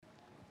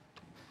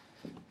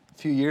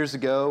few years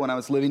ago when I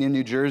was living in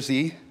New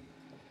Jersey,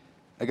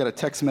 I got a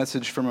text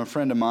message from a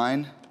friend of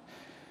mine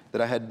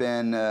that I had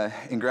been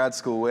in grad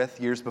school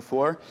with years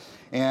before.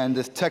 And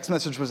the text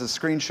message was a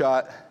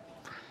screenshot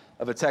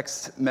of a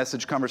text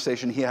message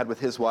conversation he had with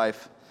his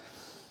wife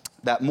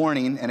that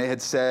morning. And it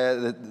had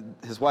said that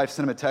his wife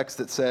sent him a text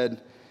that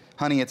said,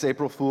 "Honey, it's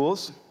April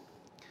Fool's.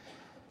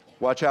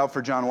 Watch out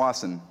for John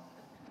Wasson."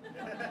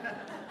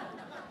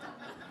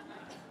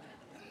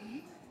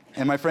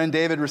 And my friend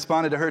David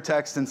responded to her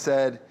text and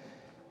said,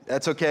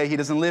 "That's okay, he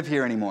doesn't live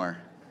here anymore."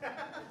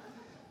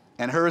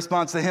 And her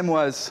response to him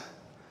was,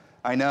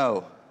 "I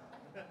know.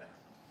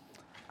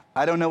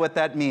 I don't know what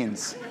that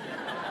means.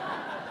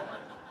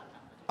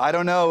 I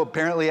don't know.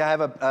 Apparently I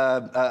have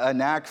a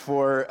knack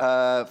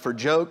for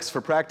jokes,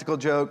 for practical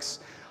jokes."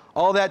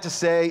 All that to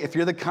say, if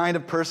you're the kind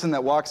of person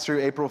that walks through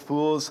April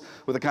Fools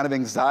with a kind of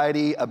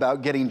anxiety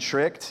about getting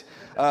tricked,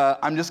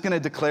 I'm just going to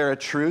declare a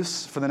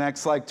truce for the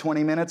next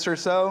 20 minutes or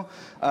so.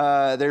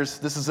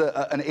 This is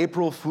an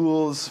April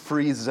Fool's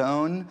free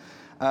zone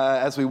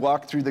as we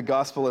walk through the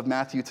Gospel of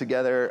Matthew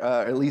together,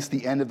 or at least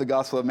the end of the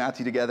Gospel of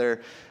Matthew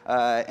together,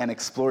 and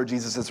explore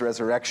Jesus'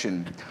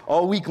 resurrection.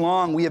 All week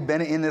long, we have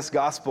been in this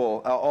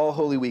Gospel, all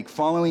Holy Week,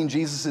 following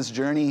Jesus'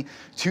 journey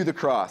to the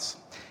cross.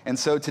 And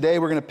so today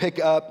we're going to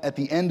pick up at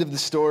the end of the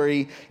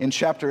story in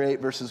chapter 8,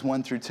 verses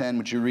 1 through 10.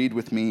 Would you read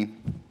with me?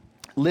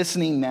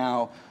 Listening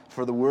now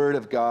for the word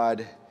of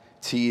God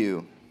to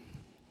you.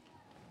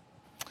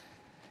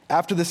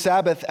 After the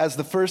Sabbath, as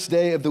the first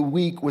day of the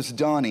week was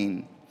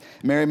dawning,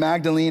 Mary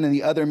Magdalene and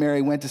the other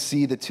Mary went to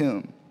see the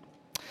tomb.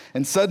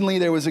 And suddenly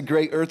there was a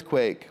great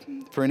earthquake,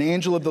 for an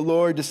angel of the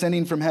Lord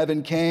descending from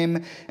heaven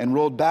came and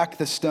rolled back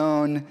the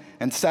stone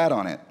and sat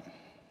on it.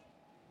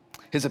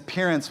 His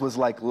appearance was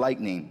like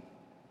lightning,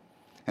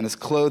 and his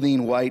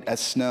clothing white as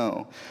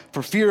snow.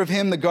 For fear of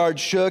him, the guards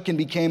shook and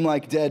became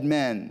like dead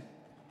men.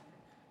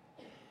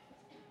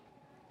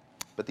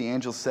 But the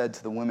angel said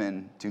to the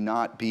women, "Do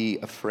not be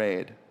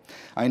afraid.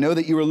 I know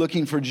that you are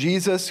looking for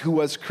Jesus who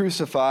was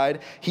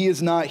crucified. He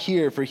is not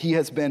here, for he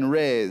has been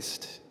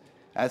raised,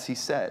 as he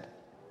said.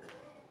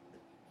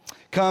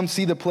 Come,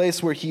 see the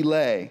place where he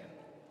lay.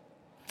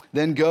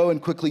 Then go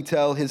and quickly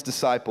tell his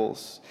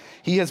disciples,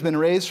 he has been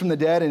raised from the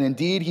dead, and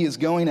indeed he is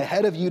going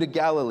ahead of you to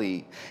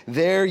Galilee.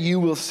 There you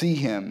will see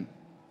him.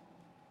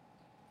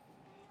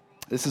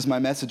 This is my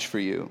message for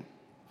you."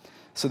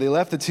 So they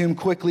left the tomb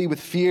quickly with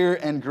fear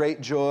and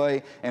great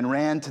joy and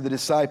ran to the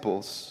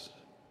disciples.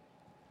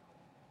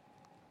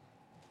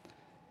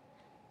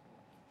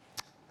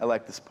 I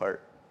like this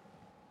part.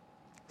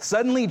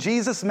 Suddenly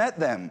Jesus met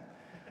them.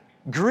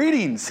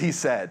 "Greetings," he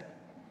said.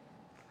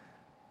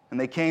 And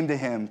they came to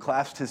him,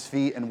 clasped his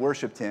feet, and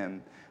worshiped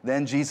him.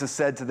 Then Jesus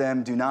said to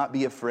them, "Do not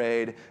be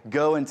afraid.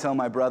 Go and tell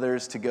my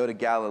brothers to go to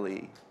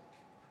Galilee.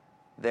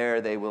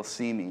 There they will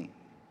see me."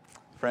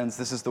 Friends,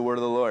 this is the word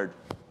of the Lord.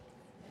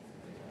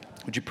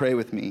 Would you pray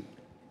with me?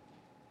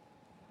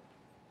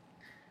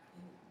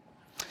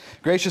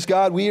 Gracious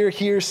God, we are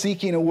here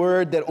seeking a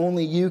word that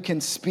only you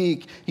can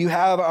speak. You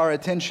have our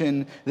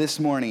attention this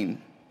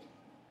morning.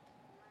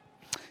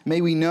 May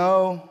we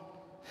know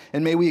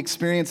and may we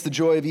experience the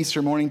joy of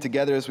Easter morning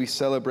together as we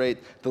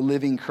celebrate the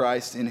living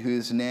Christ, in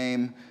whose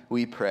name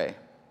we pray.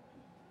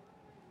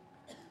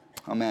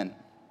 Amen.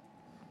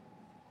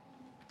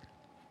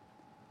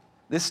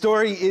 This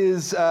story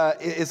is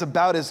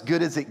about as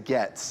good as it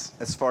gets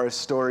as far as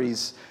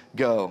stories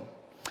go.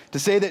 To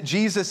say that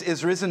Jesus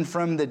is risen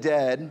from the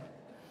dead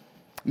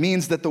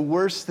means that the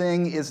worst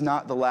thing is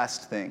not the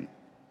last thing.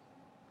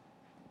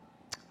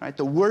 Right?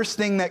 The worst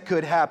thing that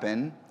could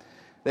happen,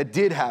 that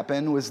did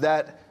happen, was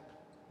that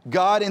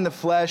God in the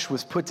flesh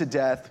was put to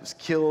death, was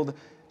killed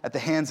at the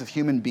hands of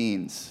human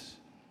beings.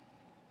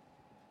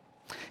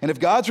 And if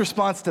God's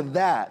response to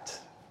that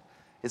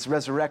is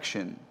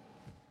resurrection,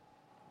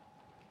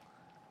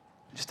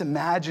 just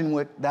imagine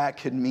what that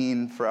could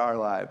mean for our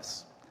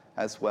lives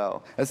as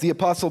well. As the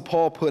Apostle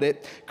Paul put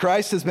it,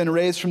 Christ has been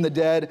raised from the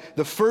dead,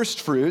 the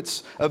first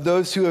fruits of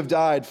those who have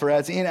died. For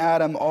as in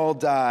Adam all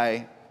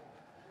die,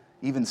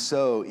 even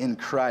so in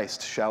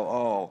Christ shall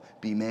all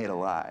be made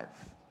alive.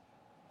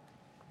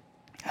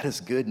 That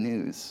is good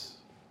news.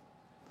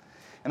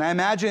 And I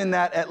imagine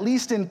that at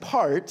least in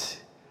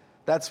part,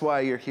 that's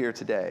why you're here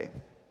today.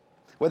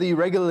 Whether you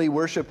regularly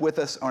worship with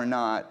us or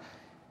not,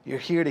 you're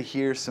here to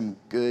hear some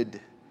good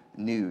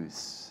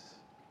news.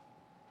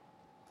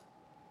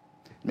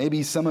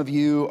 Maybe some of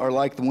you are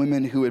like the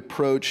women who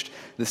approached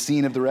the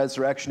scene of the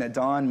resurrection at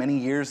dawn many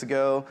years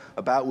ago,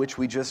 about which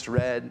we just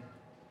read,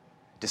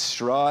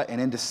 distraught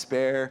and in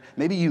despair.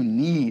 Maybe you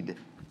need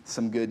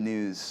some good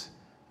news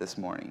this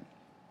morning.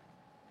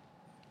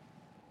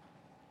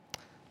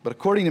 But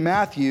according to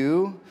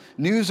Matthew,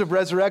 news of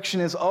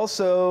resurrection is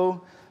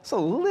also a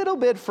little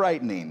bit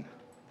frightening.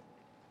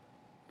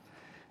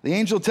 The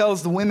angel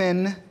tells the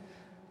women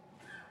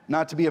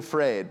not to be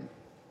afraid.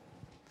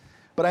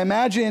 But I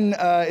imagine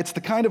it's the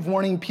kind of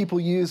warning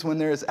people use when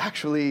there is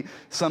actually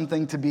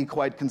something to be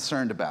quite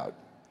concerned about,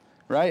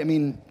 right? I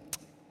mean,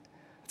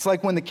 it's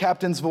like when the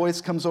captain's voice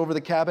comes over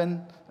the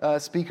cabin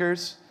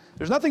speakers.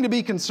 There's nothing to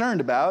be concerned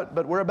about,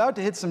 but we're about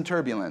to hit some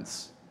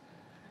turbulence.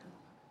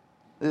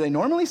 Do they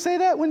normally say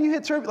that when you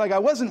hit turbulence? Like, I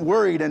wasn't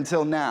worried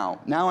until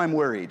now. Now I'm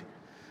worried.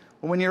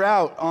 When you're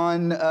out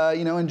on,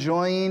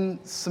 enjoying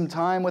some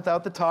time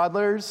without the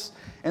toddlers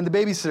and the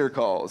babysitter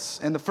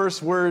calls, and the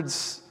first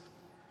words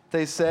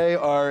they say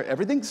are,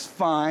 everything's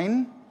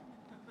fine,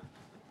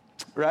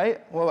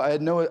 right? Well, I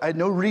had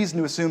no reason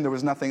to assume there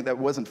was nothing that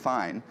wasn't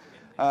fine,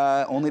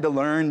 only to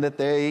learn that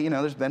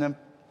the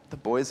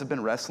boys have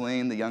been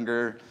wrestling, the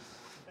younger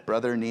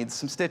brother needs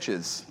some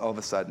stitches all of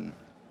a sudden.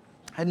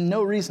 I had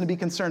no reason to be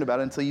concerned about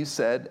it until you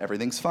said,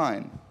 everything's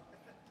fine.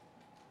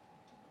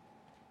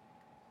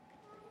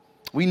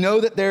 We know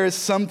that there is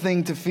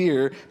something to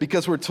fear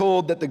because we're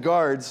told that the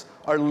guards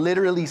are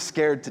literally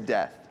scared to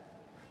death.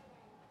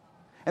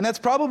 And that's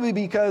probably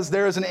because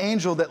there is an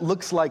angel that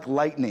looks like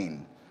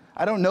lightning.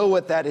 I don't know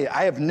what that is.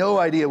 I have no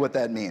idea what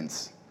that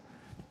means,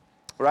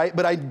 right?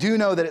 But I do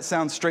know that it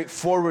sounds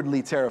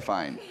straightforwardly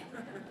terrifying.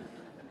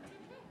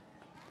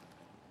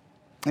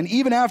 And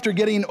even after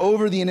getting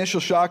over the initial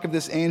shock of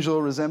this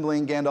angel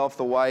resembling Gandalf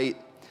the White,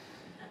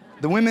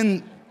 the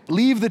women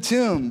leave the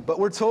tomb, but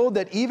we're told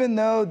that even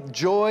though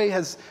joy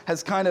has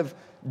kind of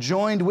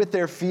joined with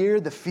their fear,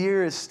 the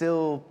fear is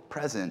still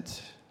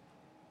present.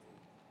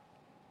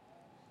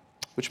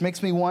 Which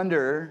makes me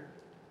wonder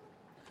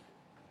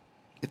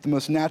if the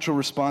most natural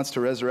response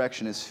to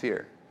resurrection is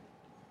fear.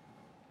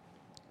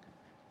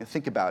 And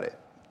think about it.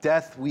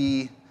 Death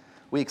we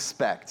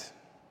expect.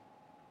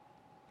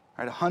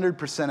 Right?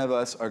 100% of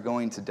us are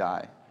going to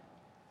die.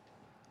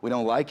 We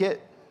don't like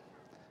it.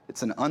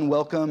 It's an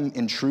unwelcome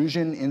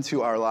intrusion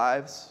into our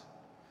lives.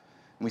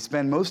 And we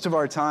spend most of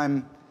our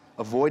time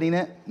avoiding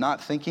it,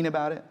 not thinking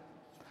about it.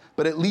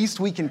 But at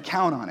least we can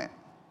count on it.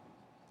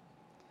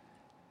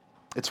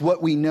 It's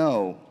what we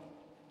know.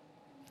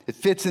 It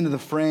fits into the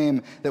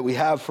frame that we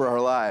have for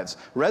our lives.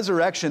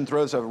 Resurrection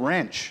throws a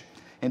wrench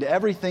into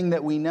everything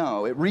that we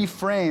know. It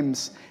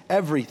reframes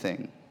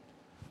everything.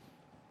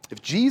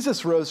 If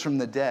Jesus rose from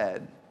the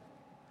dead,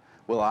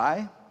 will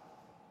I?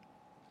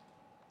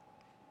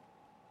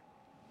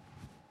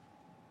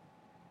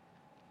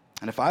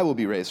 And if I will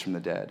be raised from the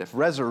dead, if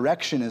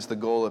resurrection is the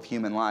goal of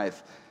human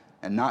life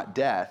and not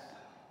death,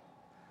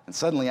 then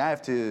suddenly I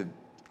have to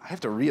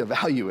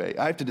reevaluate.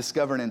 I have to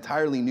discover an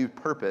entirely new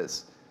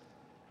purpose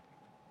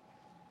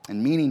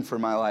and meaning for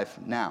my life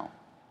now,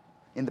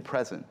 in the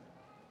present.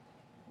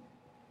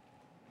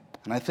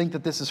 And I think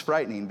that this is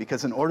frightening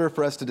because in order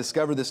for us to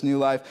discover this new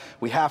life,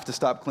 we have to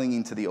stop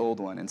clinging to the old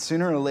one. And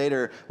sooner or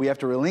later, we have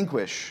to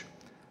relinquish,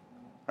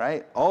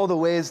 right, all the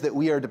ways that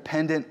we are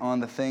dependent on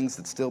the things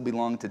that still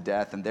belong to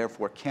death and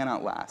therefore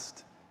cannot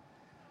last.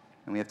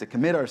 And we have to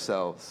commit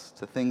ourselves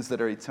to things that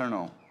are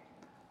eternal,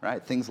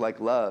 right? Things like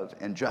love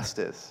and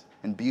justice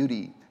and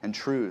beauty and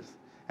truth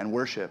and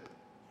worship.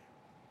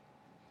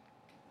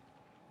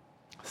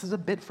 This is a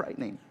bit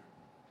frightening.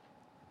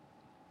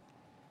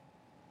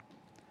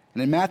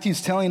 And in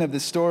Matthew's telling of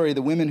this story,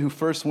 the women who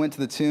first went to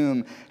the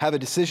tomb have a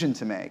decision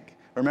to make.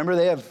 Remember,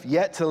 they have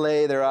yet to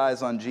lay their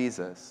eyes on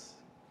Jesus.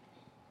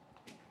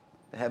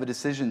 They have a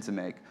decision to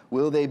make.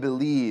 Will they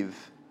believe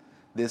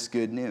this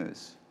good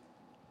news?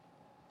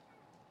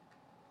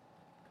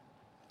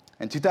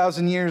 And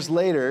 2,000 years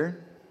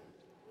later,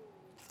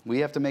 we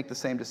have to make the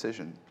same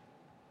decision.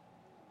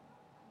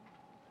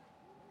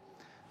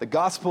 The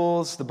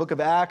Gospels, the book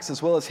of Acts,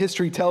 as well as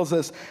history tells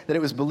us that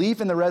it was belief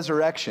in the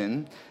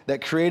resurrection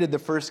that created the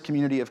first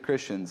community of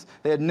Christians.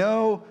 They had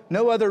no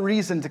other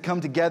reason to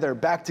come together,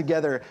 back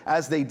together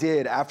as they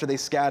did after they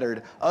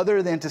scattered,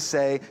 other than to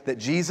say that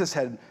Jesus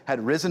had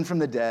risen from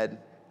the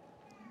dead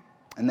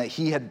and that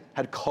he had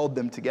called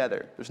them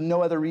together. There's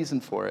no other reason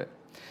for it.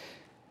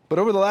 But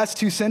over the last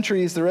 2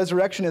 centuries, the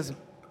resurrection has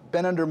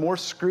been under more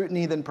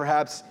scrutiny than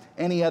perhaps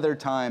any other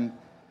time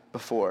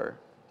before.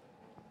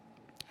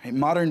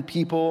 Modern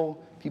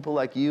people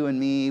like you and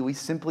me, we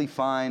simply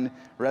find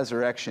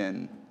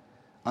resurrection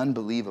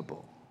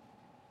unbelievable.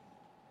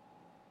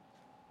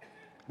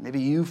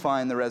 Maybe you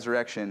find the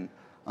resurrection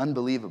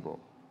unbelievable.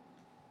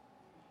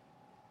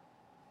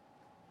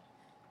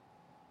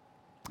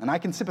 And I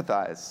can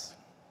sympathize.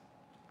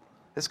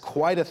 It's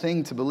quite a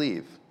thing to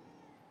believe.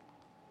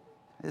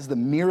 It is the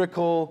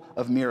miracle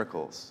of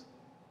miracles.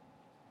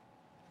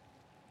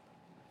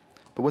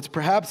 But what's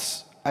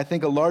perhaps, I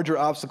think, a larger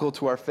obstacle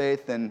to our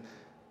faith than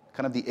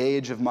kind of the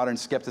age of modern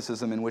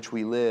skepticism in which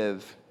we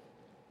live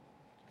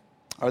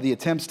are the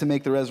attempts to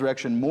make the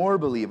resurrection more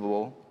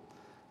believable,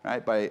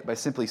 right, by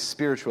simply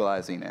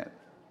spiritualizing it.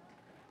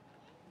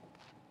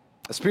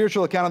 A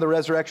spiritual account of the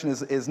resurrection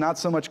is not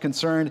so much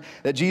concerned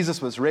that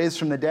Jesus was raised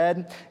from the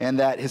dead and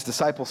that his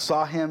disciples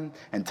saw him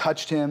and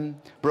touched him,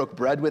 broke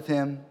bread with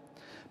him,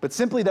 but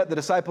simply that the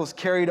disciples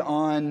carried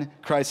on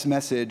Christ's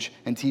message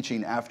and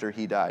teaching after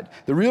he died.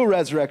 The real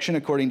resurrection,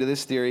 according to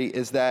this theory,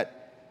 is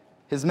that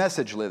his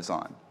message lives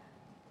on.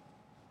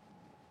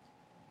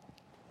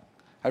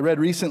 I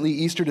read recently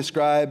Easter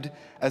described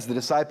as the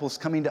disciples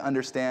coming to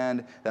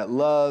understand that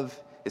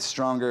love is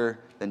stronger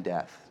than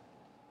death.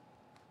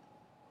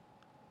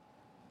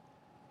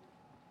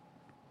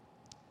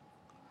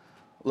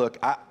 Look,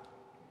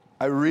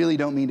 I really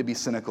don't mean to be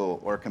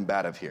cynical or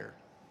combative here.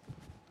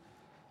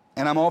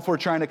 And I'm all for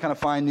trying to kind of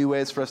find new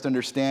ways for us to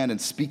understand and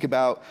speak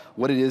about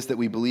what it is that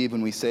we believe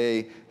when we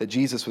say that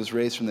Jesus was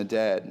raised from the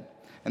dead.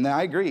 And then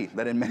I agree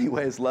that in many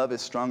ways love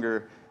is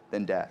stronger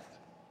than death.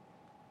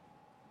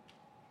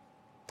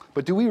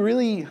 But do we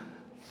really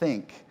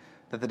think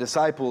that the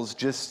disciples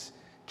just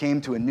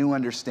came to a new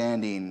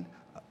understanding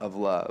of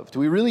love? Do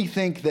we really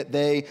think that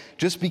they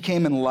just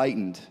became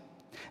enlightened?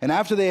 And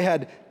after they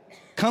had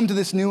come to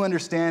this new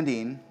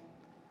understanding,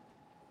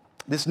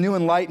 this new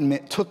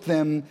enlightenment took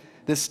them,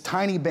 this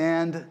tiny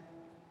band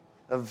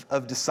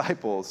of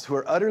disciples who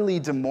are utterly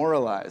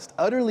demoralized,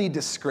 utterly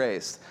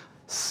disgraced,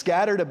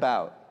 scattered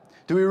about.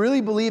 Do we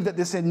really believe that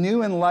this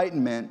new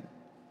enlightenment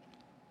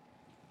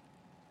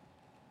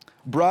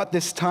brought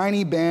this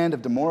tiny band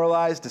of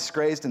demoralized,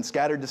 disgraced, and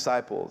scattered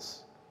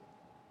disciples,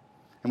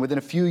 and within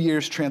a few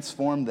years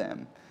transformed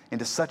them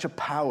into such a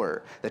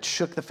power that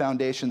shook the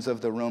foundations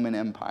of the Roman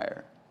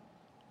Empire?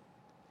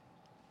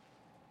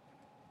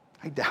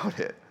 I doubt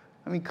it.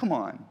 I mean, come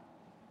on.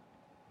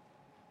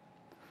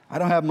 I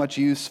don't have much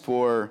use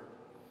for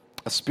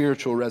a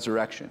spiritual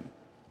resurrection.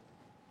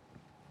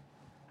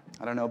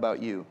 I don't know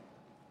about you.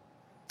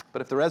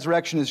 But if the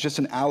resurrection is just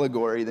an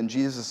allegory, then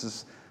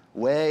Jesus'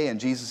 way and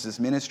Jesus'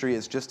 ministry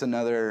is just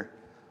another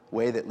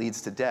way that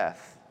leads to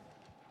death.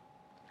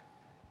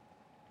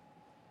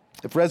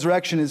 If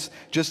resurrection is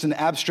just an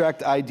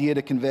abstract idea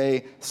to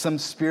convey some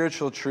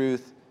spiritual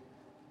truth,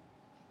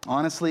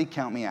 honestly,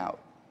 count me out.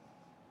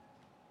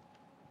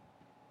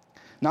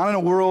 Not in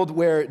a world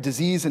where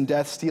disease and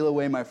death steal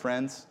away my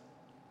friends,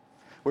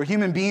 where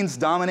human beings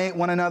dominate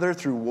one another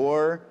through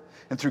war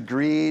and through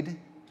greed,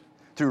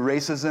 through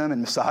racism and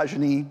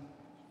misogyny.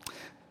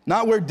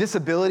 Not where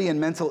disability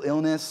and mental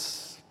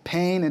illness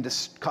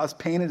cause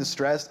pain and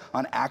distress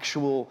on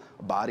actual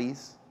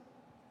bodies.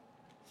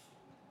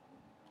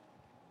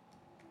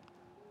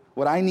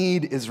 What I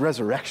need is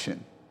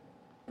resurrection.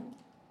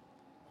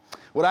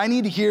 What I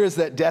need to hear is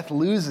that death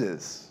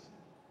loses,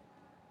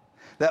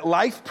 that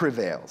life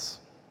prevails,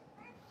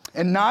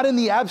 and not in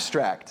the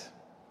abstract,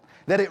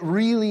 that it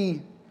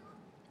really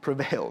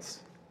prevails.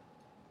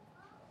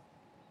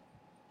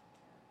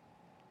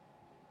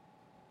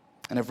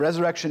 And if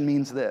resurrection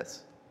means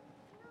this,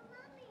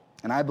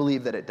 and I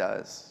believe that it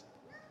does,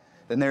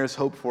 then there is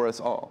hope for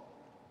us all.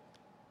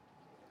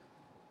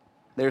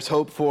 There's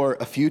hope for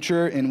a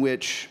future in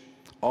which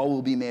all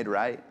will be made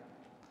right,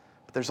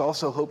 but there's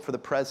also hope for the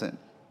present.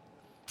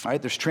 All right,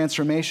 there's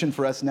transformation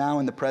for us now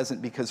in the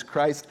present because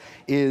Christ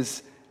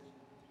is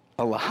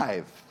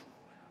alive.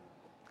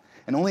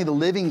 And only the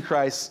living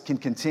Christ can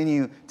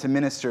continue to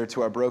minister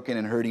to our broken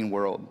and hurting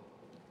world.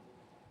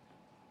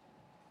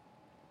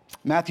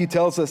 Matthew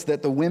tells us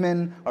that the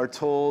women are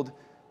told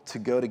to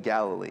go to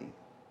Galilee.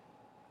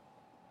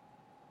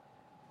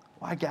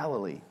 Why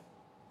Galilee?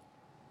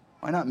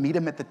 Why not meet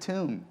him at the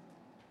tomb?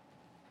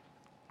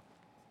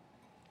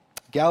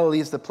 Galilee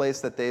is the place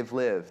that they've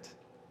lived.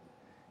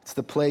 It's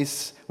the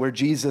place where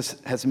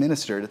Jesus has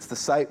ministered. It's the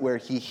site where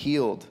he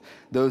healed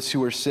those who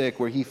were sick,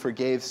 where he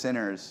forgave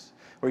sinners,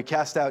 where he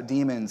cast out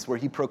demons, where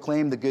he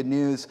proclaimed the good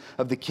news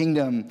of the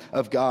kingdom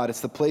of God.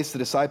 It's the place the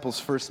disciples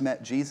first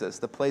met Jesus,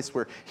 the place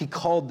where he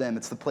called them.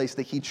 It's the place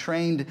that he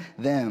trained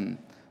them.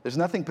 There's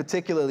nothing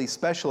particularly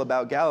special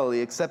about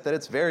Galilee except that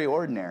it's very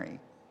ordinary.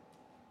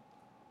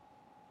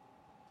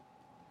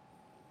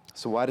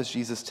 So why does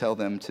Jesus tell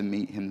them to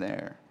meet him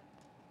there?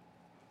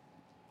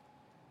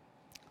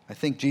 I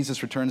think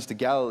Jesus returns to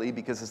Galilee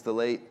because, as the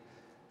late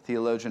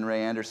theologian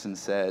Ray Anderson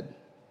said,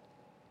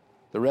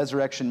 the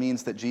resurrection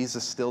means that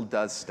Jesus still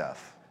does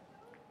stuff.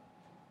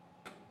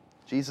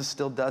 Jesus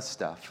still does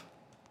stuff,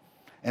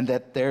 and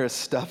that there is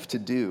stuff to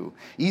do.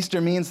 Easter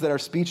means that our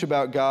speech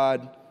about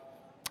God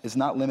is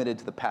not limited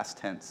to the past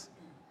tense.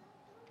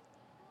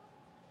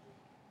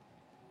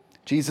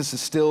 Jesus is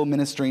still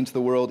ministering to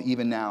the world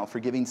even now,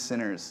 forgiving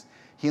sinners,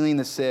 healing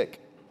the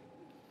sick,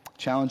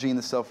 challenging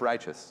the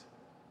self-righteous,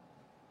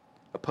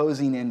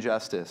 opposing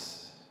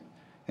injustice,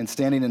 and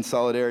standing in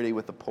solidarity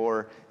with the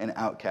poor and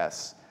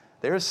outcasts.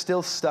 There is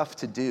still stuff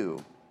to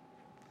do,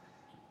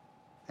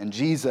 and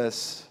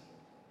Jesus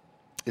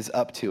is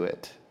up to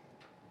it.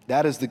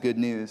 That is the good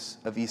news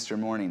of Easter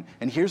morning.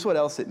 And here's what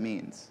else it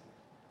means.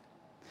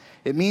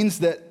 It means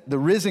that the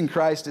risen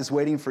Christ is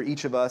waiting for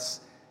each of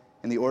us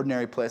in the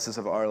ordinary places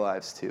of our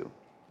lives too.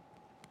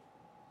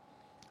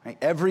 Right?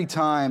 Every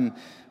time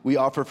we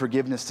offer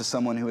forgiveness to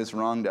someone who has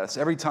wronged us,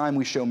 every time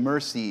we show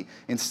mercy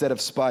instead of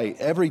spite,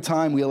 every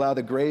time we allow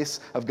the grace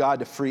of God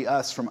to free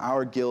us from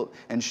our guilt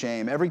and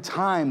shame, every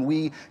time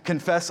we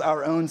confess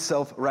our own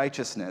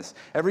self-righteousness,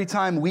 every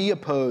time we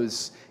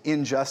oppose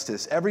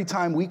injustice, every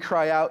time we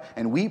cry out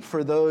and weep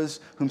for those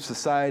whom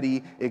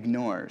society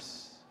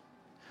ignores,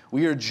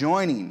 we are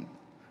joining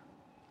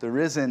the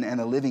risen and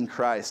the living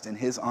Christ in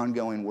his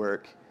ongoing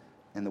work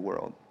in the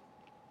world.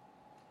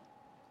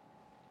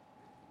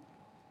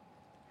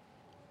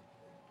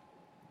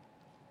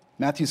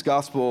 Matthew's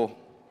gospel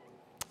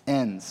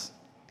ends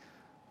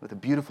with a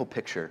beautiful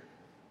picture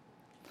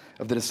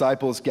of the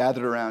disciples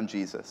gathered around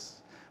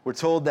Jesus. We're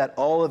told that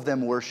all of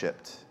them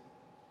worshiped,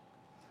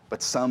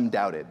 but some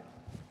doubted,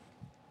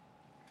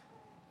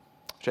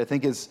 which I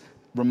think is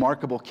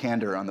remarkable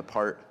candor on the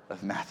part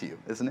of Matthew,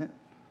 isn't it?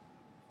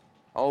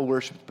 All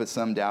worshiped, but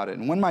some doubted.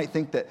 And one might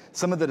think that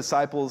some of the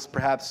disciples,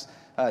 perhaps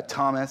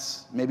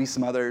Thomas, maybe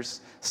some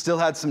others, still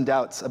had some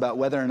doubts about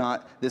whether or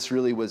not this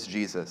really was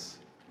Jesus.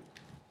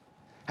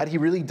 Had he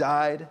really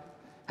died?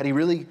 Had he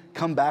really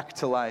come back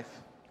to life?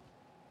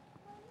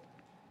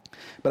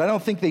 But I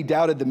don't think they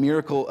doubted the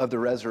miracle of the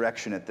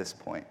resurrection at this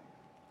point.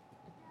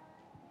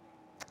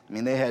 I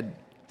mean, they had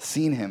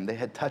seen him, they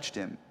had touched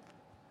him,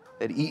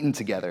 they had eaten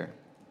together.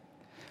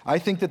 I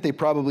think that they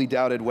probably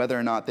doubted whether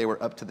or not they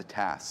were up to the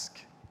task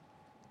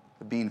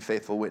of being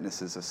faithful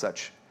witnesses of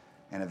such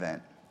an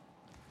event.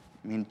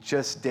 I mean,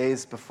 just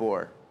days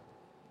before,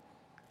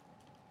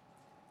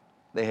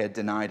 they had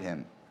denied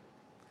him.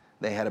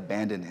 They had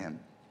abandoned him.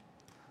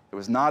 There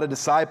was not a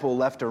disciple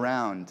left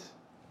around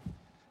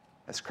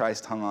as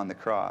Christ hung on the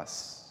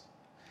cross.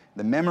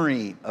 The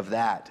memory of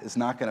that is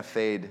not going to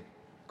fade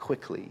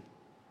quickly.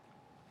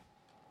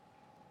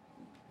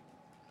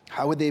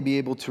 How would they be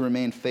able to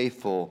remain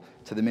faithful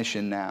to the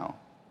mission now?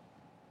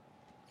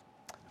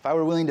 If I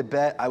were willing to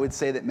bet, I would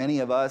say that many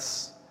of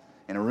us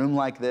in a room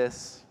like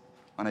this,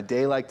 on a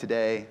day like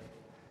today,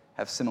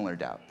 have similar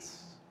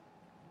doubts.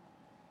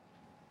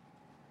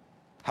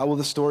 How will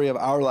the story of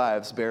our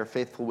lives bear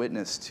faithful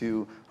witness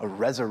to a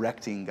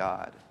resurrecting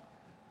God,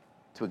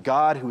 to a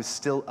God who is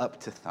still up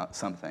to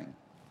something?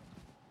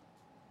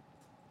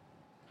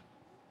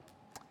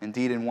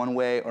 Indeed, in one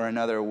way or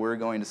another, we're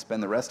going to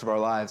spend the rest of our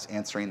lives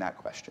answering that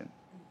question.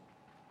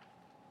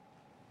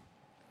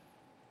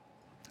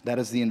 That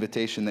is the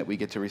invitation that we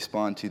get to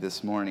respond to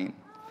this morning.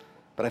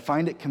 But I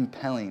find it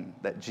compelling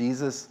that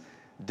Jesus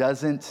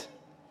doesn't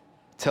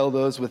tell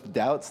those with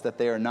doubts that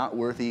they are not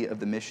worthy of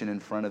the mission in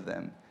front of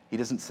them. He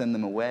doesn't send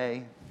them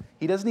away.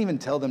 He doesn't even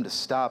tell them to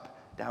stop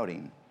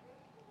doubting.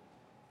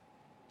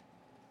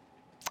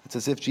 It's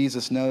as if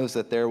Jesus knows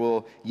that there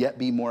will yet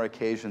be more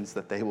occasions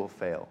that they will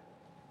fail.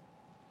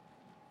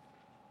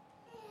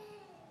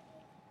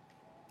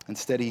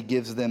 Instead, he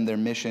gives them their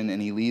mission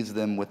and he leaves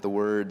them with the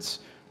words,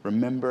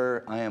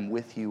 "Remember, I am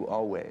with you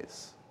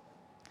always,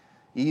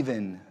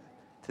 even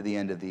to the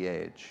end of the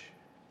age."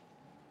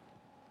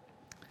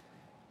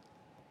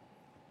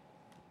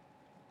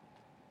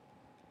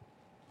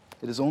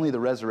 It is only the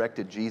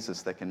resurrected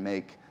Jesus that can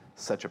make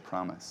such a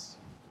promise.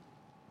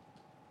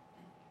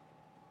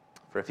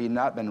 For if he had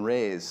not been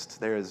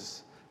raised, there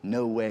is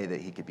no way that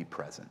he could be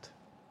present.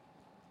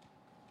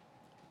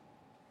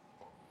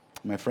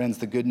 My friends,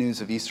 the good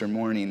news of Easter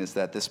morning is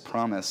that this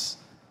promise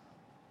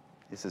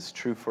is as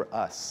true for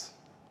us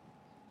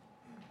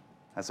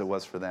as it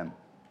was for them.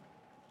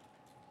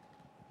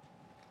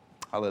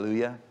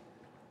 Hallelujah.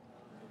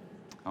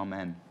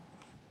 Amen.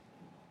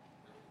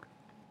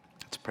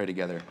 Let's pray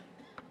together.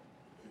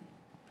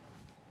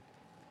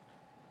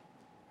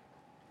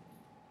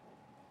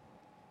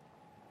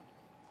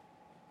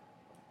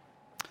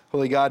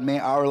 Holy God, may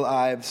our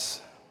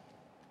lives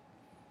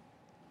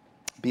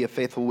be a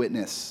faithful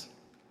witness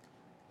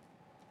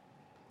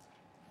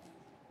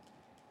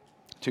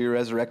to your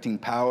resurrecting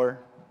power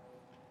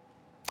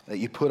that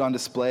you put on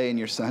display in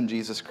your Son,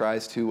 Jesus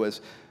Christ, who was,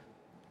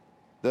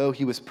 though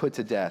he was put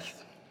to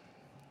death,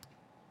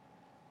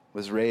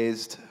 was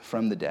raised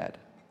from the dead.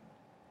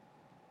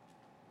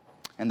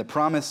 And the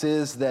promise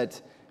is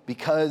that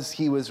because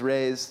he was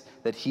raised,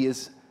 that he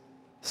is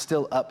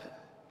still up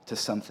to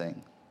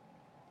something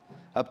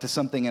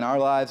in our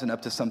lives and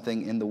up to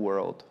something in the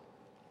world.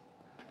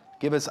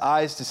 Give us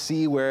eyes to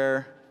see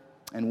where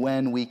and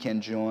when we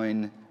can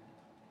join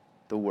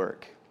the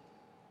work,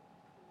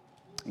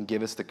 and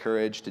give us the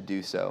courage to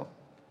do so.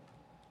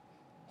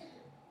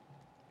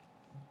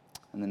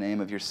 In the name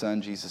of your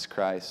Son, Jesus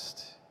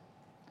Christ,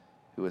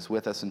 who is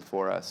with us and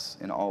for us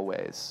in all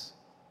ways.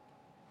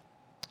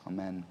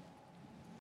 Amen.